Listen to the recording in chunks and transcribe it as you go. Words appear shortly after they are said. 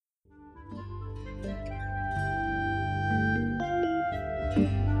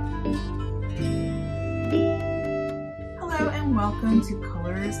welcome to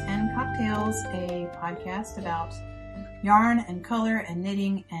Colors and Cocktails, a podcast about yarn and color and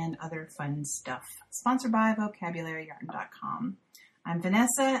knitting and other fun stuff. Sponsored by VocabularyYarn.com. I'm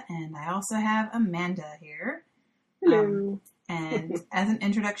Vanessa, and I also have Amanda here. Hello. And as an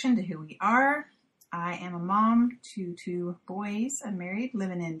introduction to who we are, I am a mom to two boys. I'm married,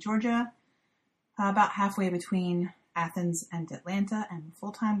 living in Georgia, about halfway between Athens and Atlanta. I'm a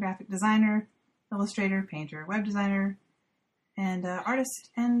full-time graphic designer, illustrator, painter, web designer, and artist.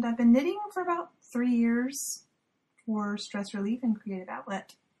 And I've been knitting for about 3 years for stress relief and creative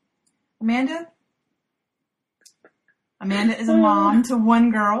outlet. Amanda is a mom to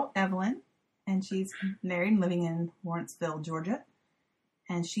one girl, Evelyn, and she's married and living in Lawrenceville, Georgia.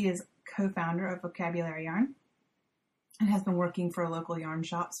 And she is co-founder of Vocabulary Yarn and has been working for local yarn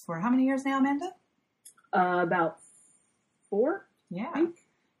shops for how many years now, Amanda? About 4. Yeah. I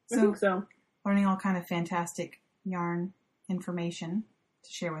think so. Learning all kind of fantastic yarn information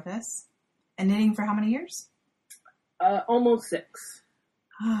to share with us. And knitting for how many years? Almost 6.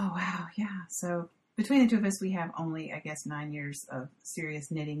 Oh, wow. Yeah. So between the two of us, we have only, I guess, 9 years of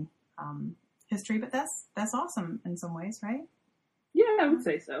serious knitting history, but that's awesome in some ways, right? Yeah, I would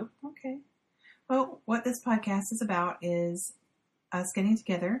say so. Okay. Well, what this podcast is about is us getting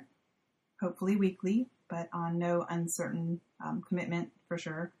together, hopefully weekly, but on no uncertain commitment for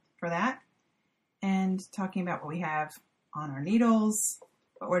sure for that, and talking about what we have on our needles,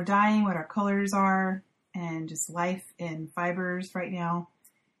 what we're dyeing, what our colors are, and just life in fibers right now,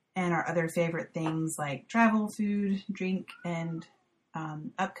 and our other favorite things like travel, food, drink, and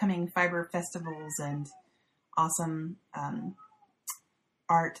upcoming fiber festivals and awesome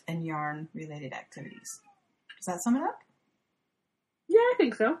art and yarn related activities. Does that sum it up? Yeah, I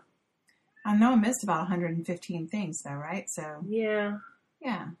think so. I know I missed about 115 things though, right? So Yeah,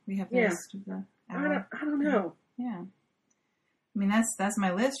 we have most of the hour. I don't know. Yeah. I mean, that's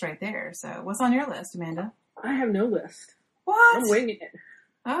my list right there. So what's on your list, Amanda? I have no list. What? I'm winging it.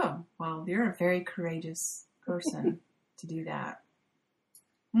 Oh, well, you're a very courageous person to do that.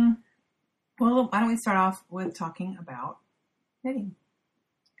 Well, why don't we start off with talking about knitting?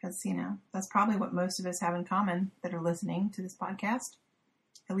 Because, that's probably what most of us have in common that are listening to this podcast.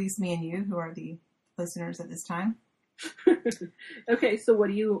 At least me and you, who are the listeners at this time. Okay, so what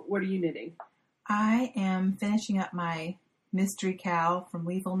are you knitting? I am finishing up my Mystery Cow from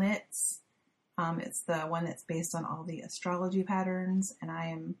Lethal Knits. It's the one that's based on all the astrology patterns, and I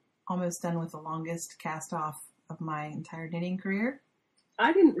am almost done with the longest cast off of my entire knitting career.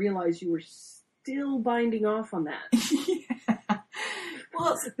 I didn't realize you were still binding off on that. Yeah.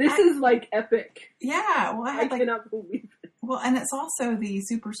 Well, this is like epic. Yeah, well, I cannot believe it. Well, and it's also the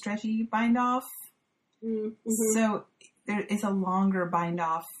super stretchy bind off. Mm-hmm. So it's a longer bind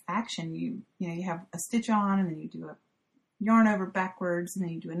off action. You have a stitch on, and then you do a yarn over backwards, and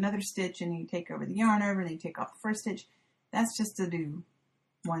then you do another stitch, and you take over the yarn over, and then you take off the first stitch. That's just to do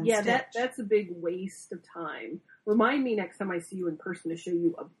one stitch. Yeah, that's a big waste of time. Remind me next time I see you in person to show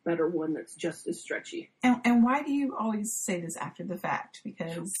you a better one that's just as stretchy. And why do you always say this after the fact?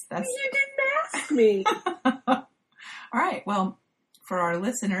 Because that's... You didn't ask me! All right, well, for our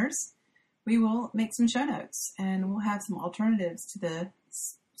listeners, we will make some show notes, and we'll have some alternatives to the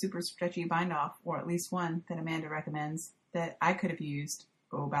super stretchy bind off, or at least one that Amanda recommends that I could have used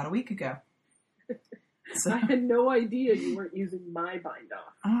about a week ago. So, I had no idea you weren't using my bind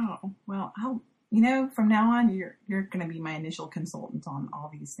off. Oh, well, from now on, you're going to be my initial consultant on all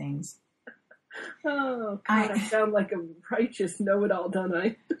these things. Oh, God, I sound like a righteous know-it-all, don't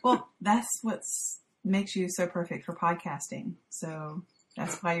I? Well, that's what makes you so perfect for podcasting. So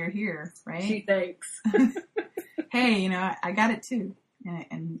that's why you're here, right? Gee, thanks. Hey, I got it too,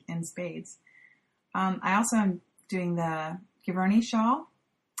 in spades. I also am doing the Giverny shawl,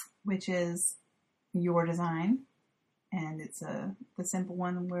 which is your design, and it's the simple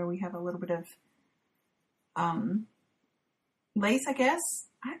one where we have a little bit of lace, I guess.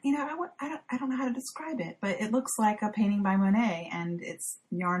 I don't know how to describe it, but it looks like a painting by Monet, and it's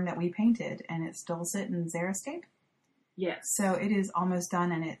yarn that we painted, and it's dulcet and Xeriscape. Yes. So it is almost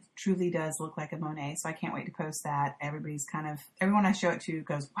done, and it truly does look like a Monet, so I can't wait to post that. Everyone I show it to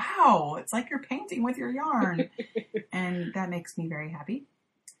goes, wow, it's like you're painting with your yarn. And that makes me very happy.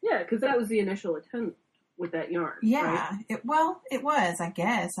 Yeah, because that was the initial attempt with that yarn. Yeah. Right? It was, I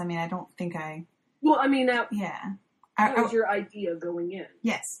guess. I mean, I don't think Well, I mean, that was your idea going in.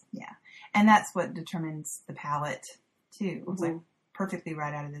 Yes, yeah. And that's what determines the palette, too. It was like perfectly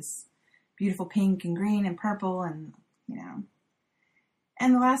right out of this beautiful pink and green and purple and,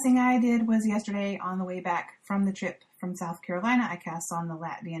 And the last thing I did was yesterday on the way back from the trip from South Carolina, I cast on the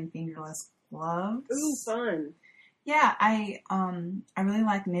Latvian fingerless gloves. Ooh, fun. Yeah, I really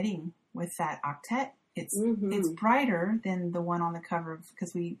like knitting with that octet. It's brighter than the one on the cover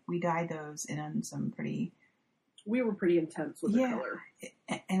because we dyed those in some pretty. We were pretty intense with the color,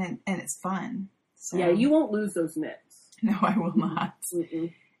 and it's fun. So. Yeah, you won't lose those knits. No, I will not.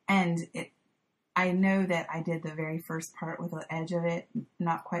 Mm-mm. And I know that I did the very first part with the edge of it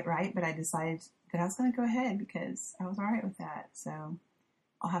not quite right, but I decided that I was going to go ahead because I was all right with that. So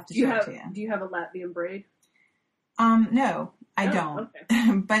I'll have to show it to you. Do you have a Latvian braid? No, I don't.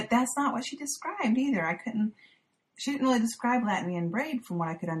 Okay. But that's not what she described either. She didn't really describe Latvian braid from what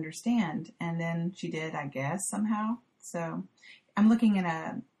I could understand. And then she did, I guess, somehow. So I'm looking in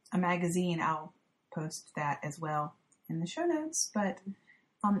a magazine. I'll post that as well in the show notes. But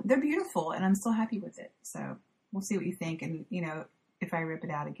they're beautiful, and I'm still happy with it. So we'll see what you think. And, if I rip it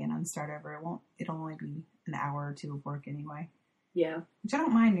out again and start over, it'll only be an hour or two of work anyway. Yeah. Which I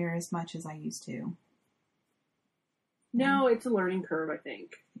don't mind near as much as I used to. No, it's a learning curve, I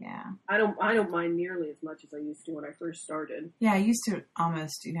think. Yeah. I don't mind nearly as much as I used to when I first started. Yeah, I used to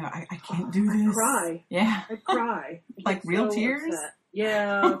almost, I can't do this. I'd cry. Yeah. I'd cry. Like real tears? Upset.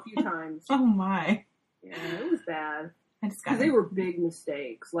 Yeah, a few times. Oh my. Yeah, it was bad. Because they were big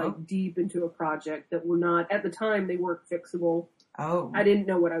mistakes, deep into a project that were not, at the time, they weren't fixable. Oh. I didn't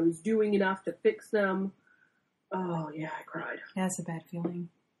know what I was doing enough to fix them. Oh, yeah, I cried. That's a bad feeling.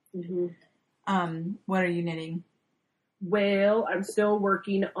 Mm-hmm. What are you knitting? Well, I'm still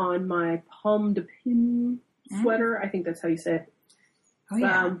working on my Pomme de Pin sweater. I think that's how you say it. Oh,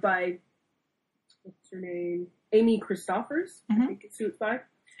 yeah. By, what's her name? Amy Christophers, I think it's who it's by.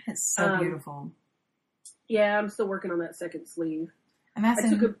 It's so beautiful. Yeah, I'm still working on that second sleeve. And that's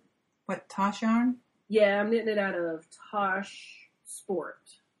what, Tosh yarn? Yeah, I'm knitting it out of Tosh Sport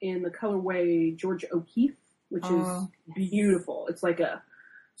in the colorway Georgia O'Keeffe, which is beautiful. It's like a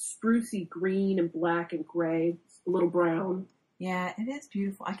sprucey green and black and gray, a little brown. Yeah, it is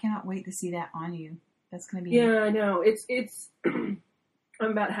beautiful. I cannot wait to see that on you. That's going to be... Yeah, I know. It's I'm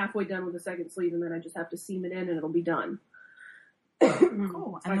about halfway done with the second sleeve, and then I just have to seam it in, and it'll be done.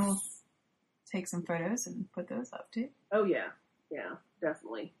 Cool. And then we'll take some photos and put those up, too. Oh, yeah. Yeah,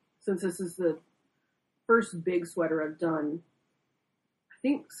 definitely. Since this is the first big sweater I've done, I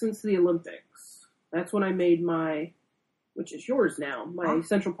think since the Olympics. That's when I made my, which is yours now, my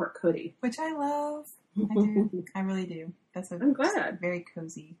Central Park hoodie. Which I love. I do. I really do. I'm glad. Very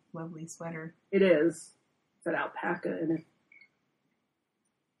cozy, lovely sweater. It is. It's that alpaca in it.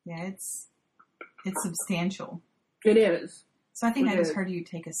 Yeah, it's substantial. It is. So I think I just heard you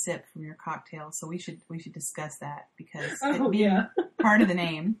take a sip from your cocktail, so we should discuss that because it being part of the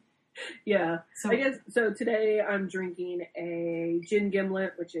name. Yeah. So I guess today I'm drinking a gin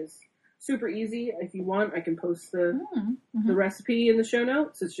gimlet, which is super easy. If you want, I can post the recipe in the show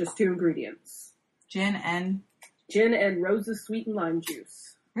notes. It's just 2 ingredients. Gin and Rose's sweetened lime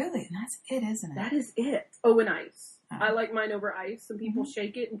juice. Really? That's it, isn't it? That is it. Oh, and ice. I like mine over ice. Some people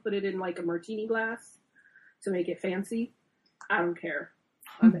shake it and put it in like a martini glass to make it fancy. I don't care.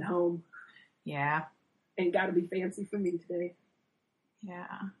 I'm at home. Yeah. Ain't got to be fancy for me today. Yeah.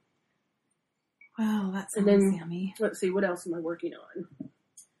 Well, that sounds yummy. Let's see, what else am I working on?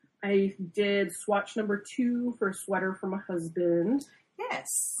 I did swatch number 2 for a sweater for my husband. Yes.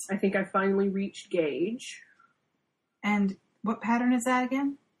 I think I finally reached gauge. And what pattern is that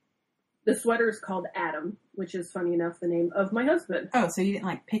again? The sweater is called Adam, which is, funny enough, the name of my husband. Oh, so you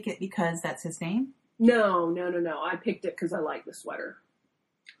didn't pick it because that's his name? No. I picked it because I like the sweater.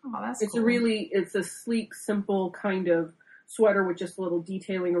 Oh, that's cool. It's a sleek, simple kind of sweater with just a little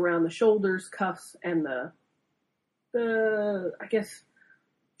detailing around the shoulders, cuffs, and I guess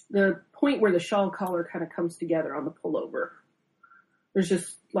the point where the shawl collar kind of comes together on the pullover. There's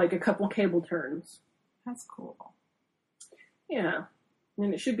just like a couple cable turns. That's cool. Yeah.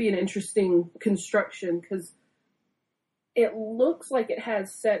 And it should be an interesting construction because it looks like it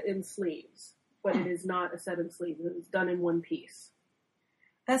has set-in sleeves, but it is not a set-in sleeve. It's done in one piece.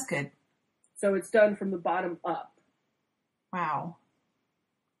 That's good. So it's done from the bottom up. Wow.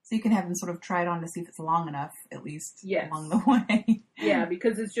 So you can have them sort of try it on to see if it's long enough, at least along the way. Yeah,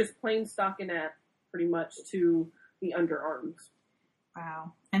 because it's just plain stockinette pretty much to the underarms.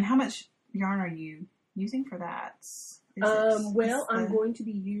 Wow. And how much yarn are you using for that? I'm going to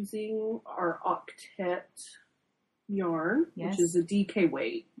be using our Octet yarn, which is a DK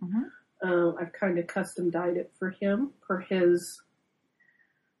weight. I've kind of custom dyed it for him, for his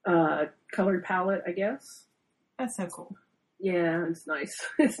color palette, I guess. That's so cool. Yeah, it's nice.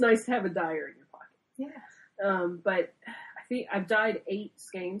 It's nice to have a dyer in your pocket. Yeah. But I think I've dyed 8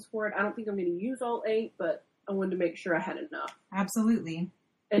 skeins for it. I don't think I'm going to use all 8, but I wanted to make sure I had enough. Absolutely.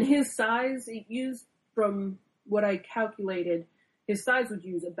 And his size, it used from what I calculated, his size would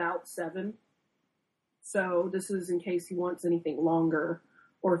use about 7. So this is in case he wants anything longer,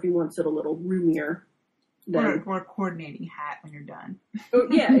 or if he wants it a little roomier. Then... Or a coordinating hat when you're done. Oh,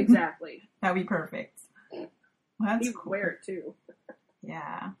 yeah, exactly. That'd be perfect. Well, that's you cool. Wear it too.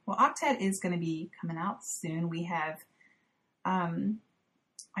 Yeah. Well, Octet is going to be coming out soon. We have,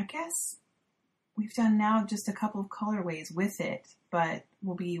 I guess we've done now just a couple of colorways with it, but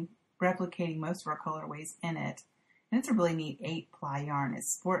we'll be replicating most of our colorways in it. And it's a really neat 8-ply yarn.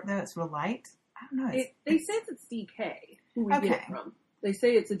 It's sport though. It's real light. I don't know. They say it's DK. Who we get it from? They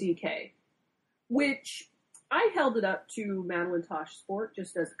say it's a DK, which I held it up to Madeline Tosh Sport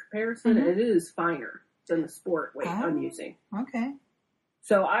just as a comparison, and it is finer than the sport weight I'm using. Okay.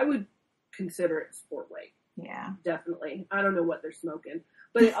 So I would consider it sport weight. Yeah. Definitely. I don't know what they're smoking.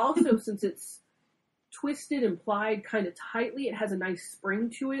 But it also, since it's twisted and plied kind of tightly, it has a nice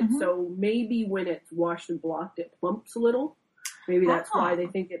spring to it. So maybe when it's washed and blocked, it plumps a little. Maybe that's why they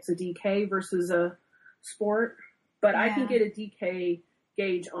think it's a DK versus a sport. But I can get a DK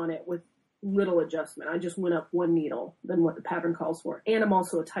gauge on it with little adjustment. I just went up 1 needle than what the pattern calls for. And I'm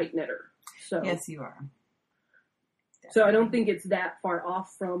also a tight knitter. So yes, you are. Definitely. So I don't think it's that far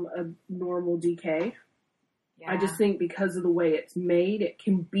off from a normal DK. Yeah. I just think because of the way it's made, it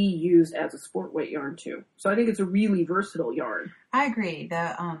can be used as a sport weight yarn too. So I think it's a really versatile yarn. I agree.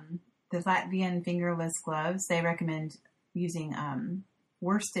 The Latvian fingerless gloves, they recommend using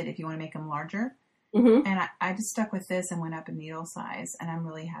worsted if you want to make them larger. And I just stuck with this and went up in needle size, and I'm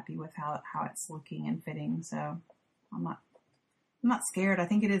really happy with how it's looking and fitting. So I'm not scared. I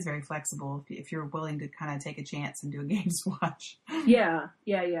think it is very flexible if you're willing to kind of take a chance and do a gauge swatch. Yeah.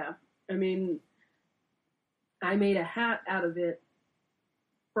 I mean, I made a hat out of it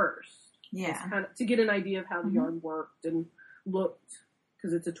first. Yeah. Kind of, to get an idea of how the yarn worked and looked,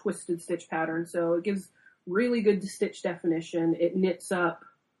 because it's a twisted stitch pattern. So it gives really good stitch definition. It knits up.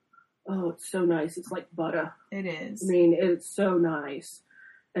 Oh, it's so nice. It's like butter. It is. I mean, it's so nice.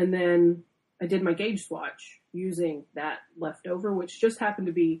 And then I did my gauge swatch using that leftover, which just happened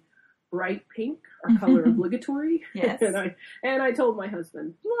to be bright pink, our color obligatory. Yes. And I told my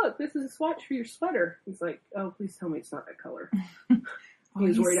husband, look, this is a swatch for your sweater. He's like, oh, please tell me it's not that color. He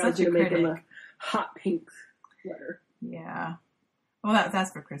was worried I was going to make him a hot pink sweater. Yeah. Well,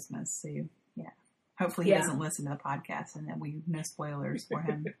 that's for Christmas. So hopefully he doesn't listen to the podcast and that we no spoilers for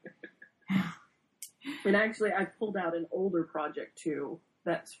him. And actually, I pulled out an older project too.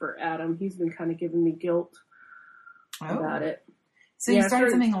 That's for Adam. He's been kind of giving me guilt about it. So you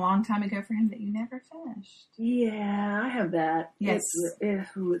started something a long time ago for him that you never finished. Yeah, I have that. Yes.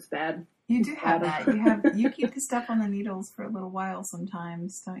 It's bad. You do have that. You keep the stuff on the needles for a little while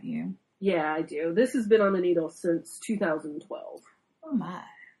sometimes, don't you? Yeah, I do. This has been on the needle since 2012. Oh my.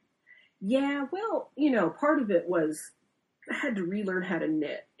 Yeah, well, part of it was I had to relearn how to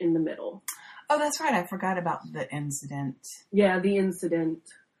knit in the middle. Oh, that's right. I forgot about the incident. Yeah, the incident.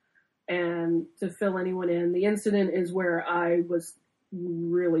 And to fill anyone in, the incident is where I was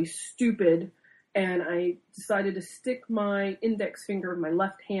really stupid and I decided to stick my index finger of my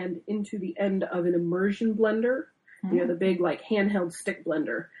left hand into the end of an immersion blender. The big handheld stick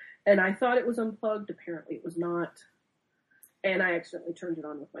blender. And I thought it was unplugged. Apparently it was not. And I accidentally turned it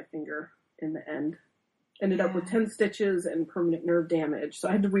on with my finger in the end. Ended up with 10 stitches and permanent nerve damage. So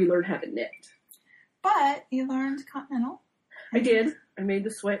I had to relearn how to knit. But you learned Continental. I did. I made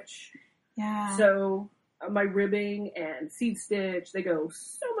the switch. Yeah. So my ribbing and seed stitch, they go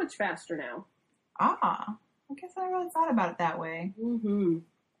so much faster now. Ah. I guess I really thought about it that way. Mm-hmm.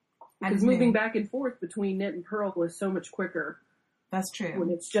 Because moving back and forth between knit and purl is so much quicker. That's true. When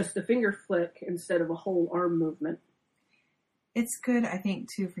it's just a finger flick instead of a whole arm movement. It's good, I think,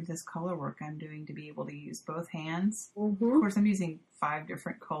 too, for this color work I'm doing to be able to use both hands. Mm-hmm. Of course, I'm using 5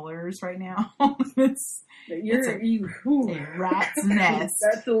 different colors right now. It's a rat's nest.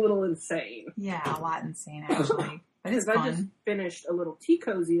 That's a little insane. Yeah, a lot insane, actually. But it's fun. I just finished a little tea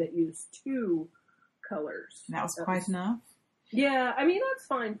cozy that used 2 colors. And that was quite enough? Yeah, I mean, that's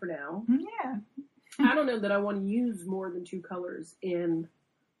fine for now. Yeah. I don't know that I want to use more than 2 colors in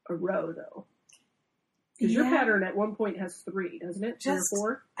a row, though. Because your pattern at one point has 3, doesn't it? 3 or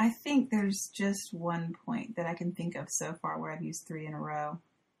 4? I think there's just one point that I can think of so far where I've used 3 in a row.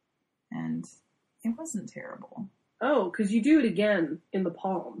 And it wasn't terrible. Oh, because you do it again in the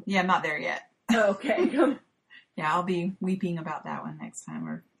palm. Yeah, I'm not there yet. Oh, okay. Yeah, I'll be weeping about that one next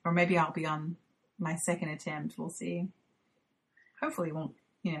time. Or maybe I'll be on my second attempt. We'll see. Hopefully it won't,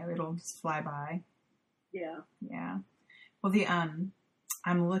 it'll just fly by. Yeah. Yeah. Well,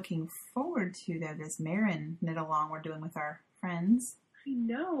 I'm looking forward to this Marin knit along we're doing with our friends. I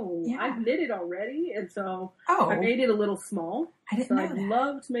know. Yeah. I've knitted already, and so I made it a little small. I didn't know I'd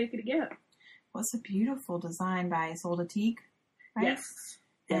love to make it again. Well, it's a beautiful design by Soldatique, right? Yes.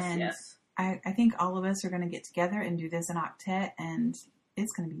 Yes. I think all of us are going to get together and do this in octet, and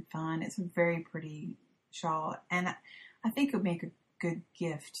it's going to be fun. It's a very pretty shawl, and I think it would make a good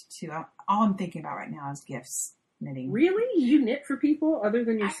gift too. All I'm thinking about right now is gifts, knitting. Really? You knit for people other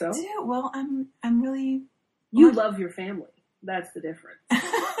than yourself? I do. Well, I'm really. You love your family. That's the difference.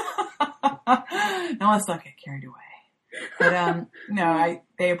 Now let's not get carried away. But no,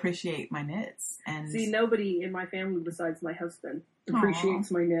 they appreciate my knits, and see, nobody in my family besides my husband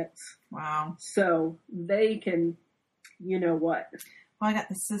appreciates my knits. Wow. So they can, you know what? Well, I got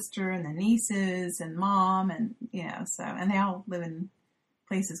the sister and the nieces and mom, and and they all live in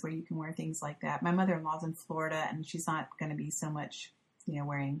places where you can wear things like that. My mother-in-law's in Florida, and she's not going to be so much,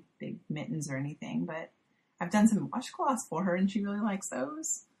 wearing big mittens or anything, but I've done some washcloths for her, and she really likes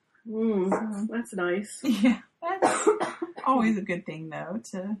those. So, that's nice. Yeah, that's always a good thing, though,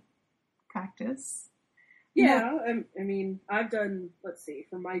 to practice. Yeah, I mean, I've done, let's see,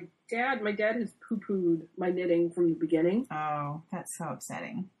 for my dad has poo-pooed my knitting from the beginning. Oh, that's so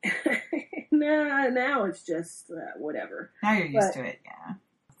upsetting. Now it's just whatever. Now you're used to it, yeah.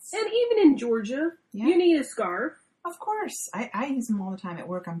 And even in Georgia, you need a scarf. Of course. I use them all the time. At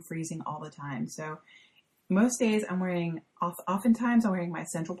work, I'm freezing all the time. So most days oftentimes I'm wearing my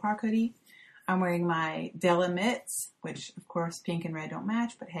Central Park hoodie. I'm wearing my Della mitts, which of course pink and red don't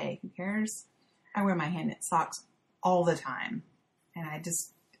match, but hey, who cares? I wear my hand knit socks all the time. And I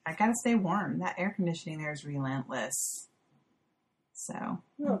gotta stay warm. That air conditioning there is relentless. So.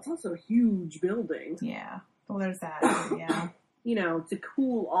 Well, it's also a huge building. Yeah. Well, there's that. Yeah. To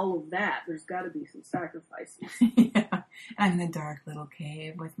cool all of that, there's got to be some sacrifices. Yeah. I'm in a dark little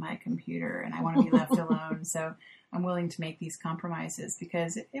cave with my computer, and I want to be left alone. So I'm willing to make these compromises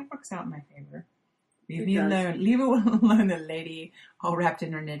because it works out in my favor. Leave me alone. Leave alone the lady all wrapped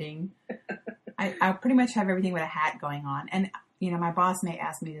in her knitting. I pretty much have everything with a hat going on. And, my boss may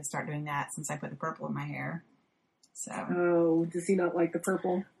ask me to start doing that since I put the purple in my hair. So. Oh, does he not like the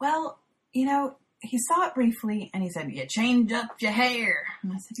purple? Well, he saw it briefly and he said, "You changed up your hair."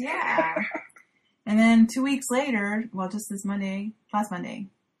 And I said, "Yeah." And then 2 weeks later, well, just last Monday,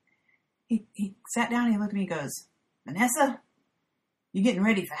 he sat down and he looked at me and goes, "Vanessa, you getting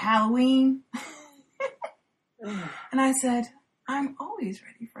ready for Halloween?" And I said, "I'm always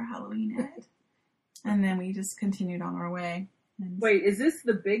ready for Halloween, Ed." And then we just continued on our way. Wait, is this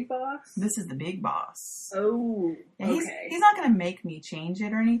the big boss? This is the big boss. Oh, yeah, okay. He's not going to make me change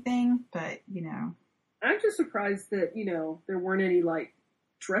it or anything, but, I'm just surprised that, there weren't any,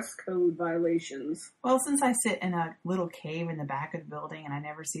 dress code violations. Well, since I sit in a little cave in the back of the building and I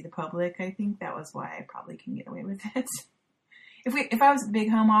never see the public, I think that was why I probably can get away with it. If I was a big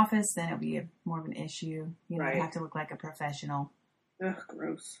home office, then it would be more of an issue. Right. I'd have to look like a professional. Ugh,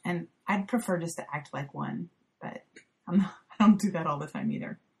 gross. And I'd prefer just to act like one, but I don't do that all the time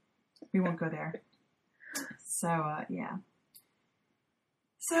either. We won't go there. So, yeah.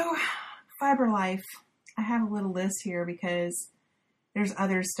 So, Fiber Life. I have a little list here because there's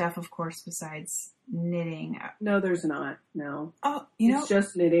other stuff, of course, besides knitting. No, there's not. No. Oh, it's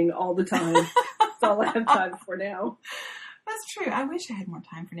just knitting all the time. That's all I have time for now. That's true. I wish I had more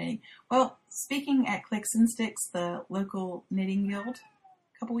time for knitting. Well, speaking at Clicks and Sticks, the local knitting guild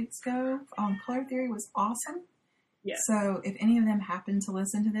a couple weeks ago on Color Theory was awesome. Yes. So if any of them happen to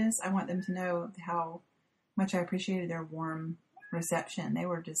listen to this, I want them to know how much I appreciated their warm reception. They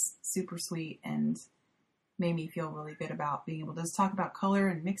were just super sweet and made me feel really good about being able to just talk about color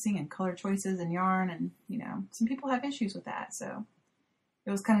and mixing and color choices and yarn. And, some people have issues with that. So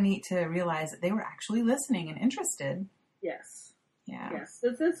it was kind of neat to realize that they were actually listening and interested. Yes. Yeah. Yes.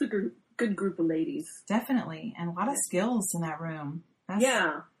 That's a good group of ladies. Definitely. And a lot of skills in that room.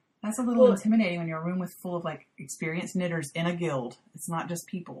 That's a little intimidating when you're in a room full of experienced knitters in a guild. It's not just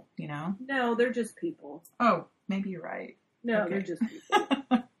people, No, they're just people. Oh, maybe you're right. No, okay. They're just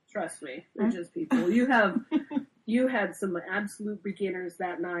people. Trust me. They're just people. You had some absolute beginners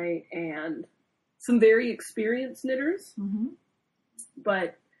that night and some very experienced knitters. Mm-hmm.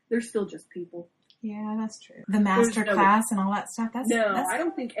 But they're still just people. Yeah, that's true. The master class and all that stuff. I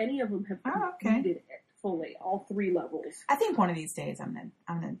don't think any of them have completed it fully. All 3 levels. I think one of these days I'm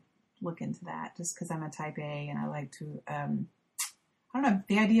gonna look into that just because I'm a Type A and I like to. I don't know.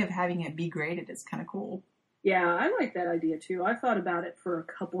 The idea of having it be graded is kind of cool. Yeah, I like that idea too. I've thought about it for a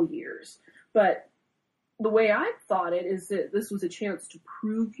couple years, but the way I thought it is that this was a chance to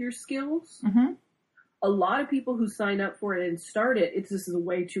prove your skills. Mm-hmm. A lot of people who sign up for it and start it, this is a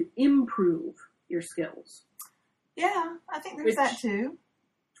way to improve your skills. Yeah, I think there's that too.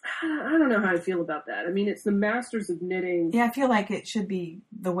 I don't know how I feel about that. I mean, it's the Masters of Knitting. Yeah, I feel like it should be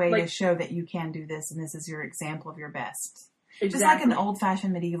the way to show that you can do this, and this is your example of your best. Exactly. Just like an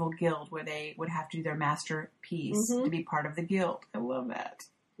old-fashioned medieval guild where they would have to do their masterpiece to be part of the guild. I love that.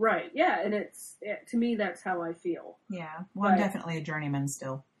 Right, yeah, and to me, that's how I feel. Yeah, well, I'm definitely a journeyman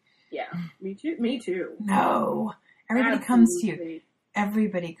still. Yeah, me too. Me too. No, everybody comes to you.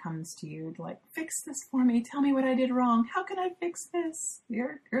 Everybody comes to you like, fix this for me. Tell me what I did wrong. How can I fix this?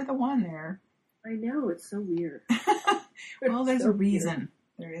 You're the one there. I know, it's so weird. Well, there's a reason.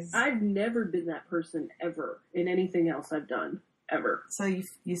 There is. I've never been that person ever in anything else I've done ever. So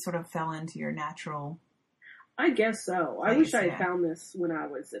you sort of fell into your natural. I guess so. I wish I had found this when I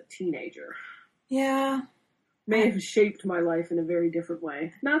was a teenager. Yeah. May have shaped my life in a very different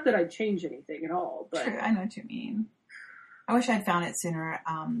way. Not that I'd change anything at all, but true, I know what you mean. I wish I'd found it sooner,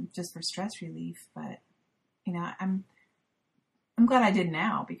 just for stress relief, but, you know, I'm glad I did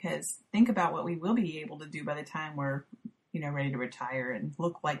now, because think about what we will be able to do by the time we're, you know, ready to retire and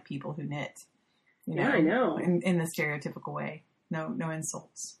look like people who knit. You know, yeah, I know. In the stereotypical way. No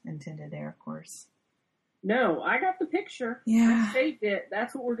insults intended there, of course. No, I got the picture. Yeah. I saved it.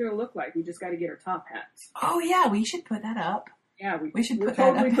 That's what we're going to look like. We just got to get our top hats. Oh, yeah, we should put that up. Yeah, we should put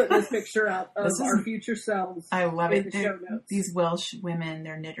this picture up of our future selves. I love it. The show notes. These Welsh women,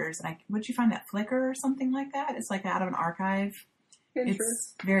 they're knitters. Would you find that Flickr or something like that? It's like out of an archive. Pinterest.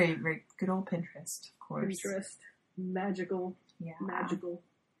 It's very, very good old Pinterest, of course. Pinterest. Magical. Yeah. Magical.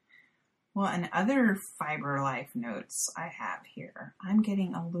 Well, and other Fiber Life notes I have here. I'm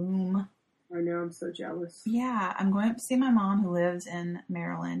getting a loom. I know, I'm so jealous. Yeah, I'm going up to see my mom who lives in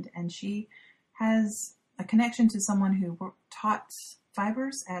Maryland, and she has a connection to someone who taught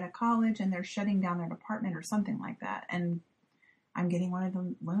fibers at a college, and they're shutting down their department or something like that. And I'm getting one of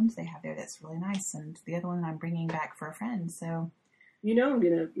the looms they have there that's really nice, and the other one I'm bringing back for a friend. So, you know, I'm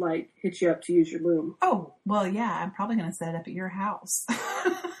gonna hit you up to use your loom. Oh, well, yeah, I'm probably gonna set it up at your house.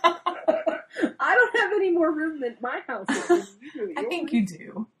 I don't have any more room than my house. I think you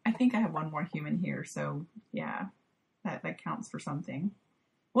do. I think I have one more human here, so yeah, that counts for something.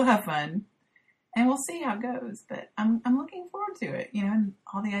 We'll have fun. And we'll see how it goes, but I'm looking forward to it, you know, and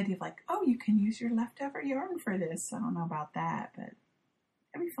all the idea of like, oh, you can use your leftover yarn for this. I don't know about that, but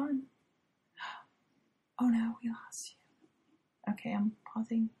it'll be fun. Oh no, we lost you. Okay, I'm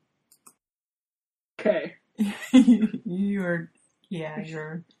pausing. Okay. your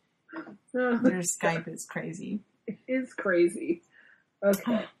Skype is crazy. It is crazy.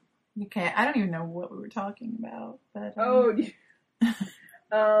 Okay. Okay, I don't even know what we were talking about, but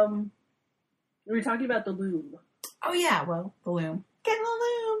we were talking about the loom. Oh yeah, well, the loom. Getting the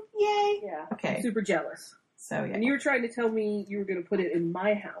loom, yay! Yeah. Okay. I'm super jealous. So yeah. And you were trying to tell me you were going to put it in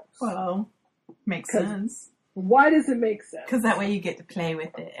my house. Well, makes sense. Why does it make sense? Because that way you get to play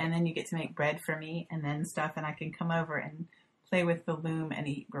with it, and then you get to make bread for me, and then stuff, and I can come over and play with the loom and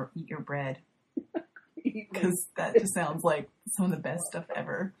eat your bread. Because that just sounds like some of the best stuff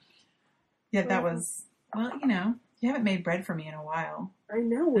ever. Yeah, that was, well, you know, you haven't made bread for me in a while. I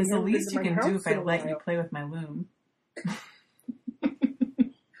know. It's the least you can do if I let you play with my loom.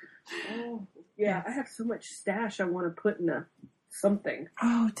 Oh, yeah, I have so much stash I want to put in something.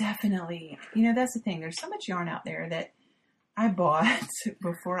 Oh, definitely. You know, that's the thing. There's so much yarn out there that I bought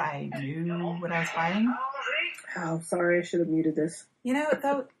before I knew what I was buying. Oh, sorry. I should have muted this. You know,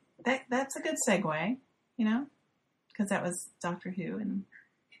 though, that's a good segue, you know, because that was Doctor Who, and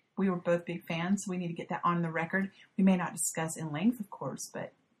we were both big fans, so we need to get that on the record. We may not discuss in length, of course,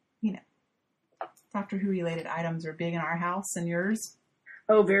 but, you know, Doctor Who-related items are big in our house, and yours?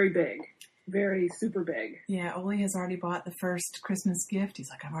 Oh, very big. Very super big. Yeah, Oli has already bought the first Christmas gift. He's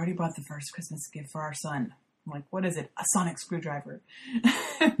like, I've already bought the first Christmas gift for our son. I'm like, what is it? A sonic screwdriver.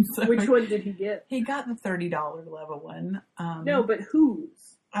 So which one did he get? He got the $30 level one. No, but whose?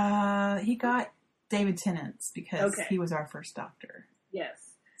 He got David Tennant's because he was our first Doctor. Yes.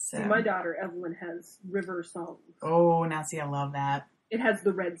 So. See, my daughter, Evelyn, has River songs. Oh, now see, I love that. It has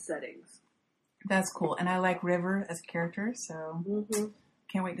the red settings. That's cool. And I like River as a character, so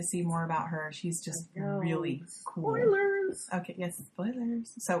can't wait to see more about her. She's just really cool. Spoilers! Okay, yes,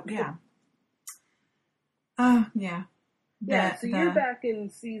 spoilers. So, yeah. Yeah. Yeah, so you're back in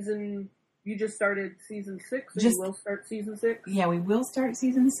season... You just started season 6, or you will start season 6? Yeah, we will start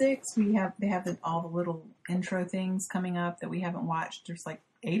season 6. They have all the little intro things coming up that we haven't watched. There's like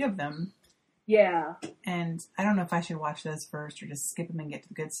 8 of them. Yeah. And I don't know if I should watch those first or just skip them and get to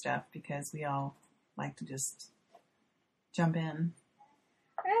the good stuff, because we all like to just jump in.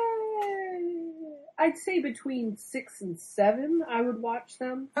 I'd say between 6 and 7 I would watch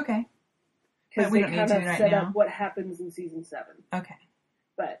them. Okay. because they kind of set up what happens in season 7. Okay.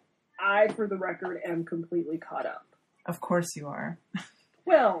 But I, for the record, am completely caught up. Of course you are.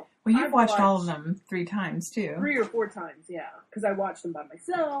 Well, you've watched all of them 3 times, too. 3 or 4 times, yeah. Because I watched them by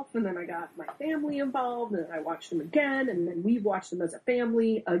myself, and then I got my family involved, and then I watched them again, and then we watched them as a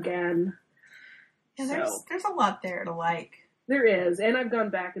family again. Yeah, there's a lot there to like. There is, and I've gone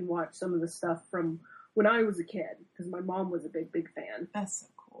back and watched some of the stuff from when I was a kid, because my mom was a big, big fan. That's so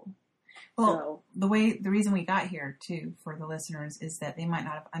cool. Well, the reason we got here, too, for the listeners, is that they might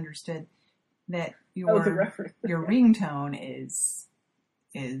not have understood that your ringtone is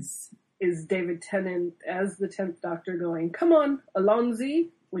David Tennant as the 10th Doctor going, "Come on, allons-y,"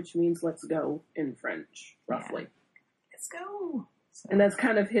 which means "let's go" in French, roughly. Yeah. Let's go. So. And that's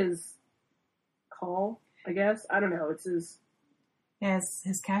kind of his call, I guess. I don't know. It's his... Yeah, it's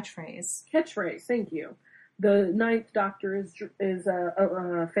his catchphrase. Catchphrase, thank you. The 9th Doctor is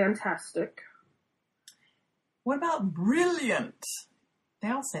fantastic. What about brilliant? They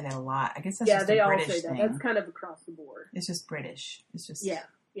all say that a lot. I guess that's just a British thing. Yeah, they all say that. That's kind of across the board. It's just British. It's just... Yeah,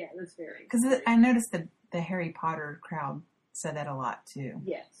 that's very... Because I noticed the Harry Potter crowd said that a lot, too.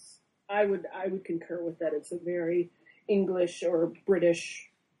 Yes. I would concur with that. It's a very English or British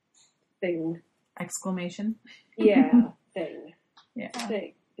thing. Exclamation? Yeah, thing. Yeah.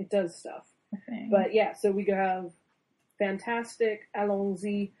 Thing. It does stuff. But yeah, so we have Fantastic,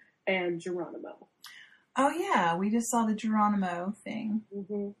 Allons-y, and Geronimo. Oh yeah, we just saw the Geronimo thing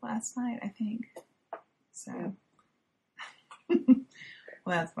last night, I think. So, yeah.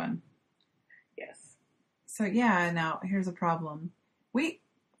 Well, that's fun. Yes. So yeah, now here's a problem. We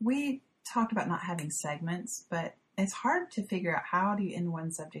talked about not having segments, but it's hard to figure out how do you end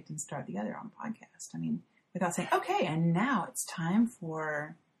one subject and start the other on a podcast. I mean, without saying, okay, and now it's time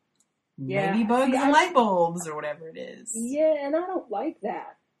for ladybugs and light bulbs or whatever it is. Yeah, and I don't like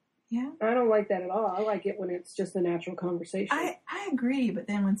that. Yeah? I don't like that at all. I like it when it's just a natural conversation. I agree, but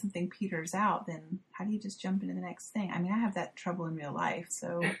then when something peters out, then how do you just jump into the next thing? I mean, I have that trouble in real life,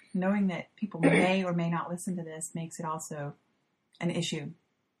 so knowing that people may or may not listen to this makes it also an issue.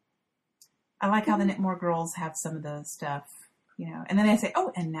 I like how the Knitmore girls have some of the stuff, and then they say,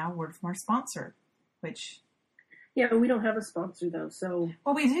 oh, and now word from our sponsor, which... Yeah, but we don't have a sponsor, though, so...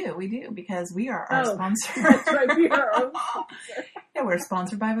 Well, we do, because we are our sponsor. That's right, we are our sponsor. Yeah, we're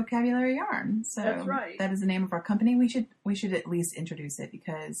sponsored by Vocabulary Yarn. So that's right. That is the name of our company. We should at least introduce it,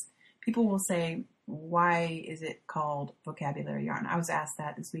 because people will say, why is it called Vocabulary Yarn? I was asked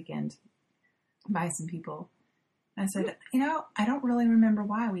that this weekend by some people. I said, I don't really remember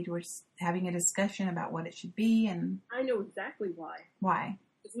why. We were having a discussion about what it should be, and... I know exactly why. Why?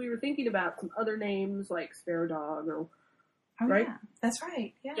 Because we were thinking about some other names, like Sparrow Dog, or... Oh, right? Yeah, that's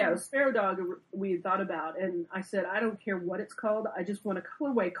right. Yeah. Yeah, Sparrow Dog we had thought about, and I said, I don't care what it's called, I just want a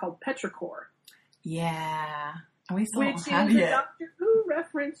colorway called Petrichor. Yeah. And we still don't have it yet. Which is a Doctor Who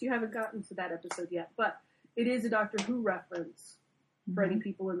reference. You haven't gotten to that episode yet, but it is a Doctor Who reference for any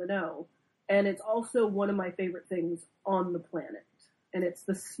people in the know. And it's also one of my favorite things on the planet. And it's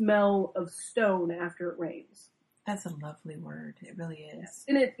the smell of stone after it rains. That's a lovely word. It really is.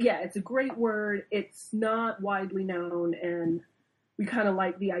 And it's a great word. It's not widely known, and we kind of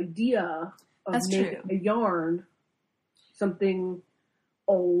like the idea of making a yarn something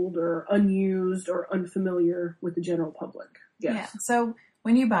old or unused or unfamiliar with the general public. Yes. Yeah. So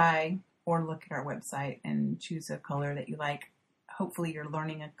when you buy or look at our website and choose a color that you like, hopefully you're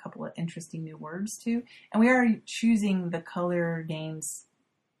learning a couple of interesting new words too. And we are choosing the color names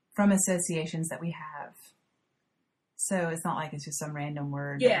from associations that we have. So it's not like it's just some random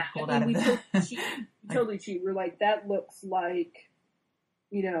word pulled out of the... totally cheat. We're like, that looks like,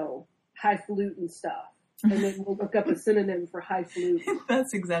 highfalutin stuff. And then we'll look up a synonym for highfalutin.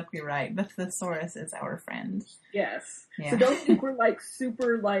 That's exactly right. The thesaurus is our friend. Yes. Yeah. So don't think we're like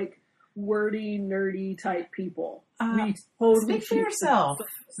super like wordy, nerdy type people. We totally speak for yourself.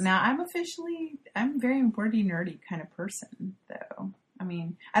 Now I'm a very wordy, nerdy kind of person, though. I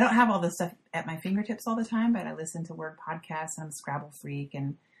mean, I don't have all this stuff at my fingertips all the time, but I listen to word podcasts. I'm a Scrabble freak,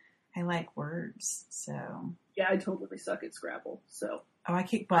 and I like words. So yeah, I totally suck at Scrabble. So I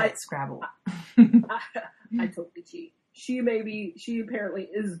kick butt at Scrabble. I totally cheat. She apparently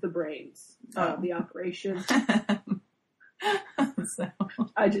is the brains of the operation. So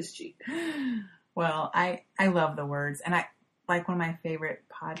I just cheat. Well, I love the words, and I like one of my favorite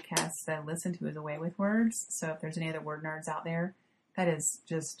podcasts that I listen to is Away with Words. So if there's any other word nerds out there, that is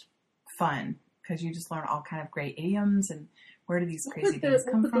just fun because you just learn all kind of great idioms and where do these crazy things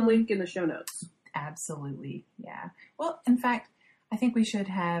come from. We'll put the link in the show notes. Absolutely, yeah. Well, in fact, I think we should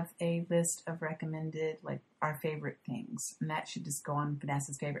have a list of recommended, like, our favorite things. And that should just go on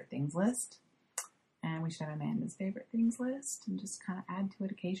Vanessa's favorite things list. And we should have Amanda's favorite things list and just kind of add to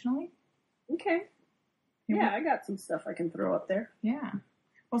it occasionally. Okay. Yeah, I got some stuff I can throw up there. Yeah.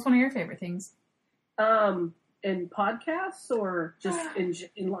 What's one of your favorite things? In podcasts or just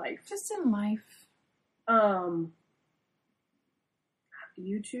in life? Just in life.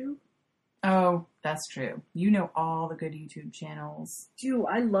 YouTube. Oh, that's true. You know all the good YouTube channels. Dude,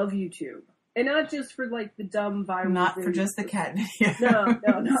 I love YouTube. And not just for, like, the dumb viral Not videos. for just the cat videos. No,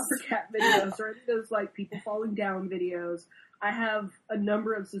 not for cat videos. Or those, like, people falling down videos. I have a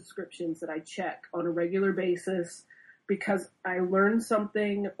number of subscriptions that I check on a regular basis because I learn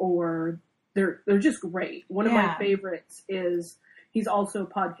something or they're just great. One of my favorites is, he's also a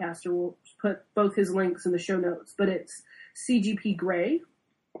podcaster. We'll put both his links in the show notes, but it's CGP Grey.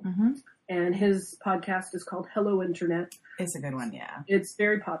 Mm-hmm. And his podcast is called Hello Internet. It's a good one, yeah. It's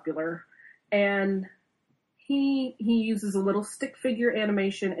very popular. And he uses a little stick figure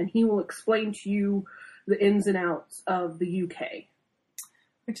animation and he will explain to you the ins and outs of the UK.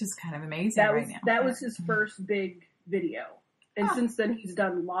 Which is kind of amazing right now. That was his first big video. And since then he's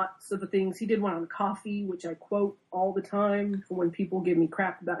done lots of things. He did one on coffee, which I quote all the time for when people give me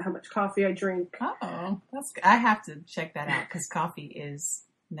crap about how much coffee I drink. Oh, that's good. I have to check that out because coffee is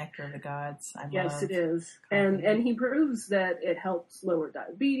nectar of the gods. Yes, it is. And he proves that it helps lower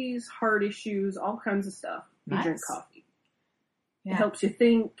diabetes, heart issues, all kinds of stuff. You drink coffee. Yeah. It helps you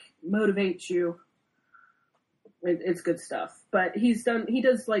think, motivates you. It's good stuff. But he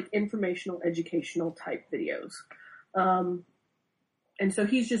does like informational, educational type videos. And so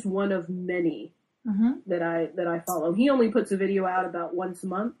he's just one of many that I follow. He only puts a video out about once a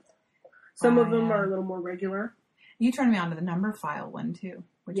month. Some of them are a little more regular. You turned me on to the number file one too,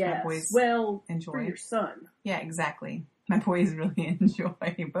 which my boys enjoy. For your son. Yeah, exactly. My boys really enjoy.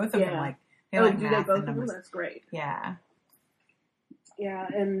 Both of them like they do math they both and of numbers. them? That's great. Yeah. Yeah,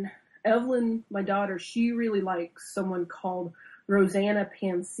 and Evelyn, my daughter, she really likes someone called Rosanna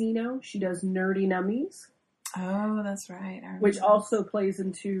Pansino. She does Nerdy Nummies. Oh, that's right. Which also plays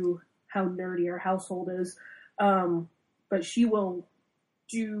into how nerdy our household is. But she will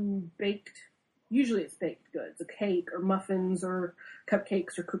do usually it's baked goods, a cake or muffins or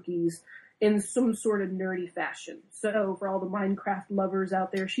cupcakes or cookies in some sort of nerdy fashion. So for all the Minecraft lovers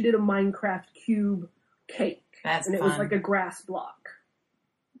out there, she did a Minecraft cube cake. And it was like a grass block.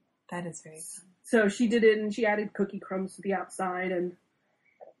 That is very fun. So she did it and she added cookie crumbs to the outside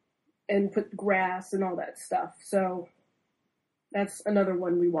and put grass and all that stuff. So that's another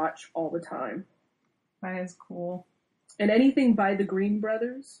one we watch all the time. That is cool. And anything by the Green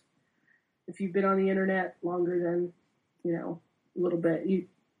Brothers, if you've been on the internet longer than, a little bit, you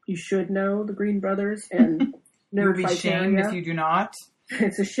should know the Green Brothers and You'll be shamed if you do not.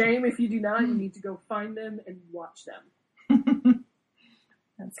 It's a shame if you do not. You need to go find them and watch them.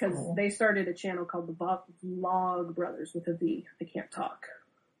 Because they started a channel called the Vlog Brothers with a V. I can't talk.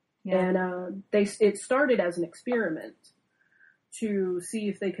 Yeah. And it started as an experiment to see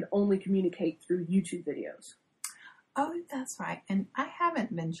if they could only communicate through YouTube videos. Oh, that's right. And I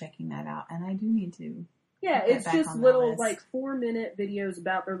haven't been checking that out, and I do need to. Yeah, it's just little, 4-minute videos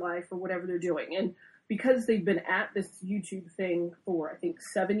about their life or whatever they're doing. And because they've been at this YouTube thing for, I think,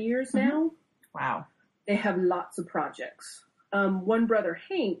 7 years now. Wow. They have lots of projects. One brother,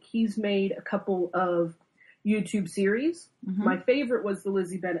 Hank, he's made a couple of YouTube series. Mm-hmm. My favorite was the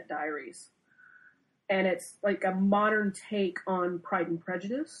Lizzie Bennet Diaries. And it's like a modern take on Pride and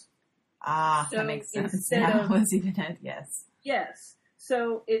Prejudice. Ah, so that makes sense. Now, Lizzie Bennet, yes. Yes.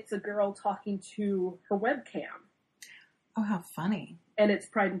 So it's a girl talking to her webcam. Oh, how funny. And it's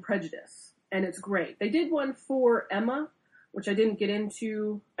Pride and Prejudice. And it's great. They did one for Emma, which I didn't get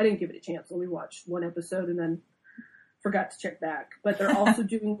into. I didn't give it a chance. Only watched one episode and then forgot to check back. But they're also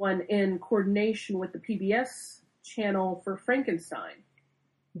doing one in coordination with the PBS channel for Frankenstein.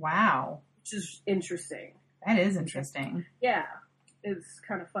 Wow. Which is interesting. That is interesting. Yeah. It's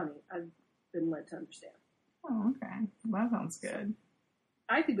kind of funny. I've been led to understand. Oh, okay. Well, that sounds good.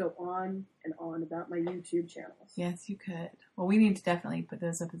 I could go on and on about my YouTube channels. Yes, you could. Well, we need to definitely put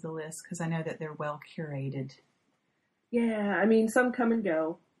those up as a list because I know that they're well curated. Yeah, I mean, some come and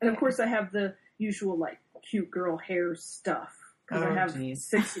go. And of course I have the usual, cute girl hair stuff. Because I have a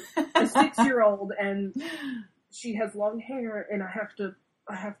 6-year-old and she has long hair and I have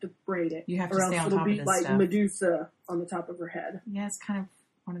to braid it. You have to stay on top of this stuff. Or else it'll be like Medusa on the top of her head. Yeah, it's kind of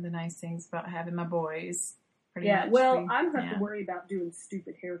one of the nice things about having my boys. Yeah, well, I don't have to worry about doing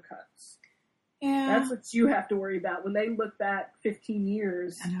stupid haircuts. Yeah. That's what you have to worry about when they look back 15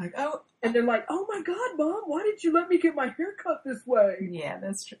 years. And they're like, oh. And they're like, oh my God, Mom, why did you let me get my hair cut this way? Yeah,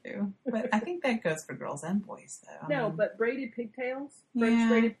 that's true. But I think that goes for girls and boys, though. But braided pigtails, French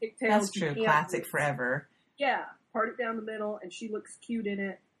braided pigtails. That's true. Classic forever. Yeah. Part it down the middle, and she looks cute in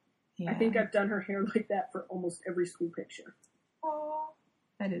it. Yeah. I think I've done her hair like that for almost every school picture. Oh,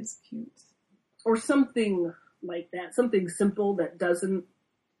 that is cute. Or something like that. Something simple that doesn't...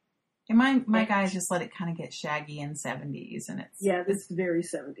 And my guys just let it kind of get shaggy in 70s, and it's very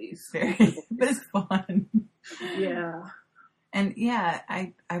 70s. But it's fun. Yeah. And yeah,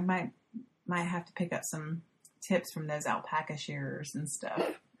 I might have to pick up some tips from those alpaca shearers and stuff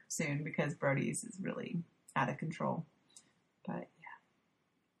soon, because Brody's is really out of control. But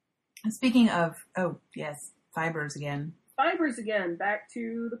yeah. And speaking of, fibers again. Fibers again, back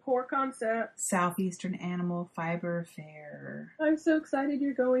to the core concept. Southeastern Animal Fiber Fair. I'm so excited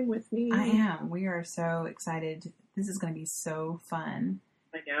you're going with me. I am. We are so excited. This is going to be so fun.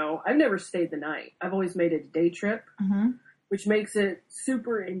 I know. I've never stayed the night. I've always made it a day trip, which makes it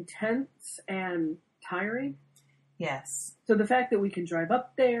super intense and tiring. Yes. So the fact that we can drive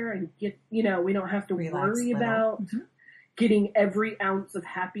up there and get, we don't have to worry about getting every ounce of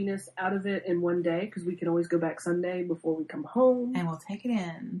happiness out of it in one day, because we can always go back Sunday before we come home. And we'll take it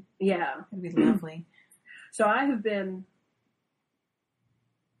in. Yeah. It'll be lovely. So I've been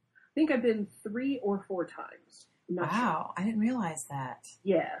 3 or 4 times. Wow. Sure. I didn't realize that.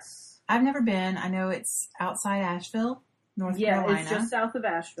 Yes. I've never been. I know it's outside Asheville, North Carolina. Yeah, it's just south of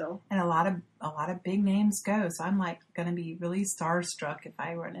Asheville. And a lot of big names go. So I'm like going to be really starstruck if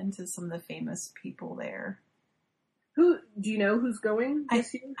I run into some of the famous people there. Who do you know who's going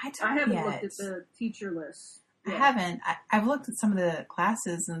this year? I haven't looked at the teacher list yet. I haven't. I've looked at some of the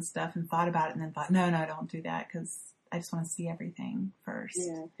classes and stuff and thought about it, and then thought, no, don't do that, because I just want to see everything first.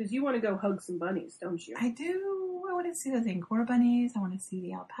 Yeah, because you want to go hug some bunnies, don't you? I do. I want to see the Angora bunnies. I want to see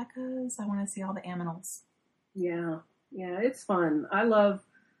the alpacas. I want to see all the aminals. Yeah, it's fun. I love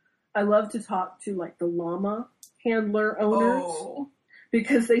to talk to like the llama handler owners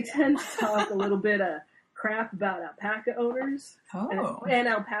because they tend to talk a little bit of crap about alpaca owners and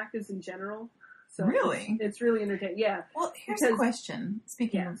alpacas in general. So really? It's really entertaining. Yeah. Well, here's a question.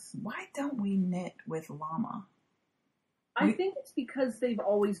 Speaking of, why don't we knit with llama? I think it's because they've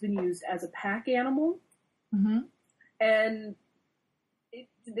always been used as a pack animal. Mm-hmm. And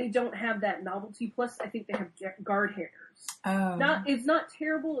they don't have that novelty. Plus, I think they have guard hairs. Oh. It's not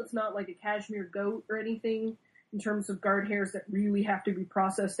terrible. It's not like a cashmere goat or anything in terms of guard hairs that really have to be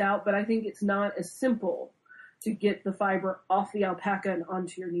processed out, but I think it's not as simple to get the fiber off the alpaca and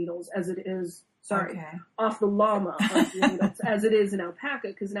onto your needles as it is, off the llama onto your needles as it is an alpaca,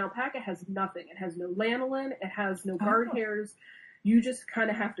 because an alpaca has nothing. It has no lanolin, it has no guard hairs. You just kind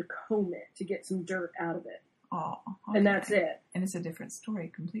of have to comb it to get some dirt out of it. Oh, and that's it. And it's a different story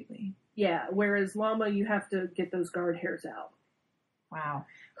completely. Yeah, whereas llama, you have to get those guard hairs out. Wow.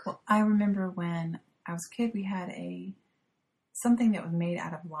 Well, I remember when I was a kid, we had something that was made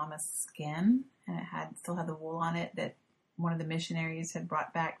out of llama skin, and it still had the wool on it that one of the missionaries had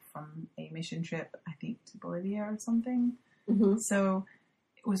brought back from a mission trip, I think to Bolivia or something. Mm-hmm. So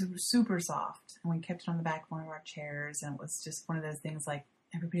it was super soft, and we kept it on the back of one of our chairs, and it was just one of those things like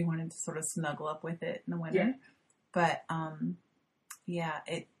everybody wanted to sort of snuggle up with it in the winter. Yeah. But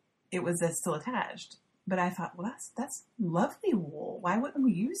it was still attached. But I thought, well, that's lovely wool. Why wouldn't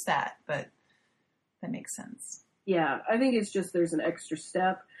we use that? But that makes sense. Yeah, I think it's just there's an extra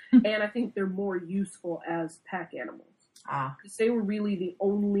step, and I think they're more useful as pack animals. Because they were really the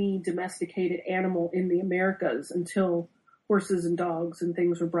only domesticated animal in the Americas until horses and dogs and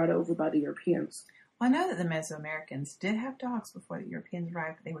things were brought over by the Europeans. Well, I know that the Mesoamericans did have dogs before the Europeans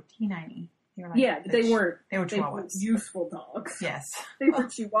arrived, but they were T90. They were they weren't. They were Chihuahuas. They were useful dogs. Yes. They were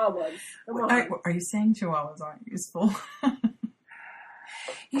Chihuahuas. Are you saying Chihuahuas aren't useful?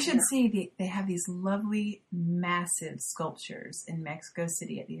 You should see, they have these lovely, massive sculptures in Mexico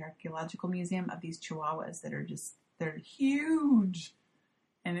City at the Archaeological Museum of these Chihuahuas that are they're huge.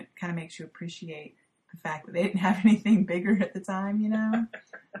 And it kind of makes you appreciate the fact that they didn't have anything bigger at the time,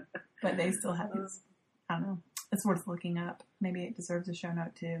 But they still have these, I don't know. It's worth looking up. Maybe it deserves a show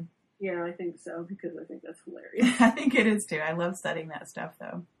note too. Yeah, I think so, because I think that's hilarious. I think it is too. I love studying that stuff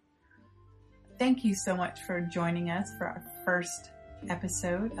though. Thank you so much for joining us for our first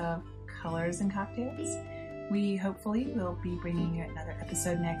episode of Colors and Cocktails. We hopefully will be bringing you another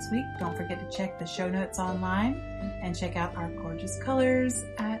episode next week. Don't forget to check the show notes online and check out our gorgeous colors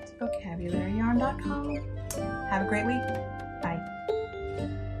at vocabularyarn.com. Have a great week.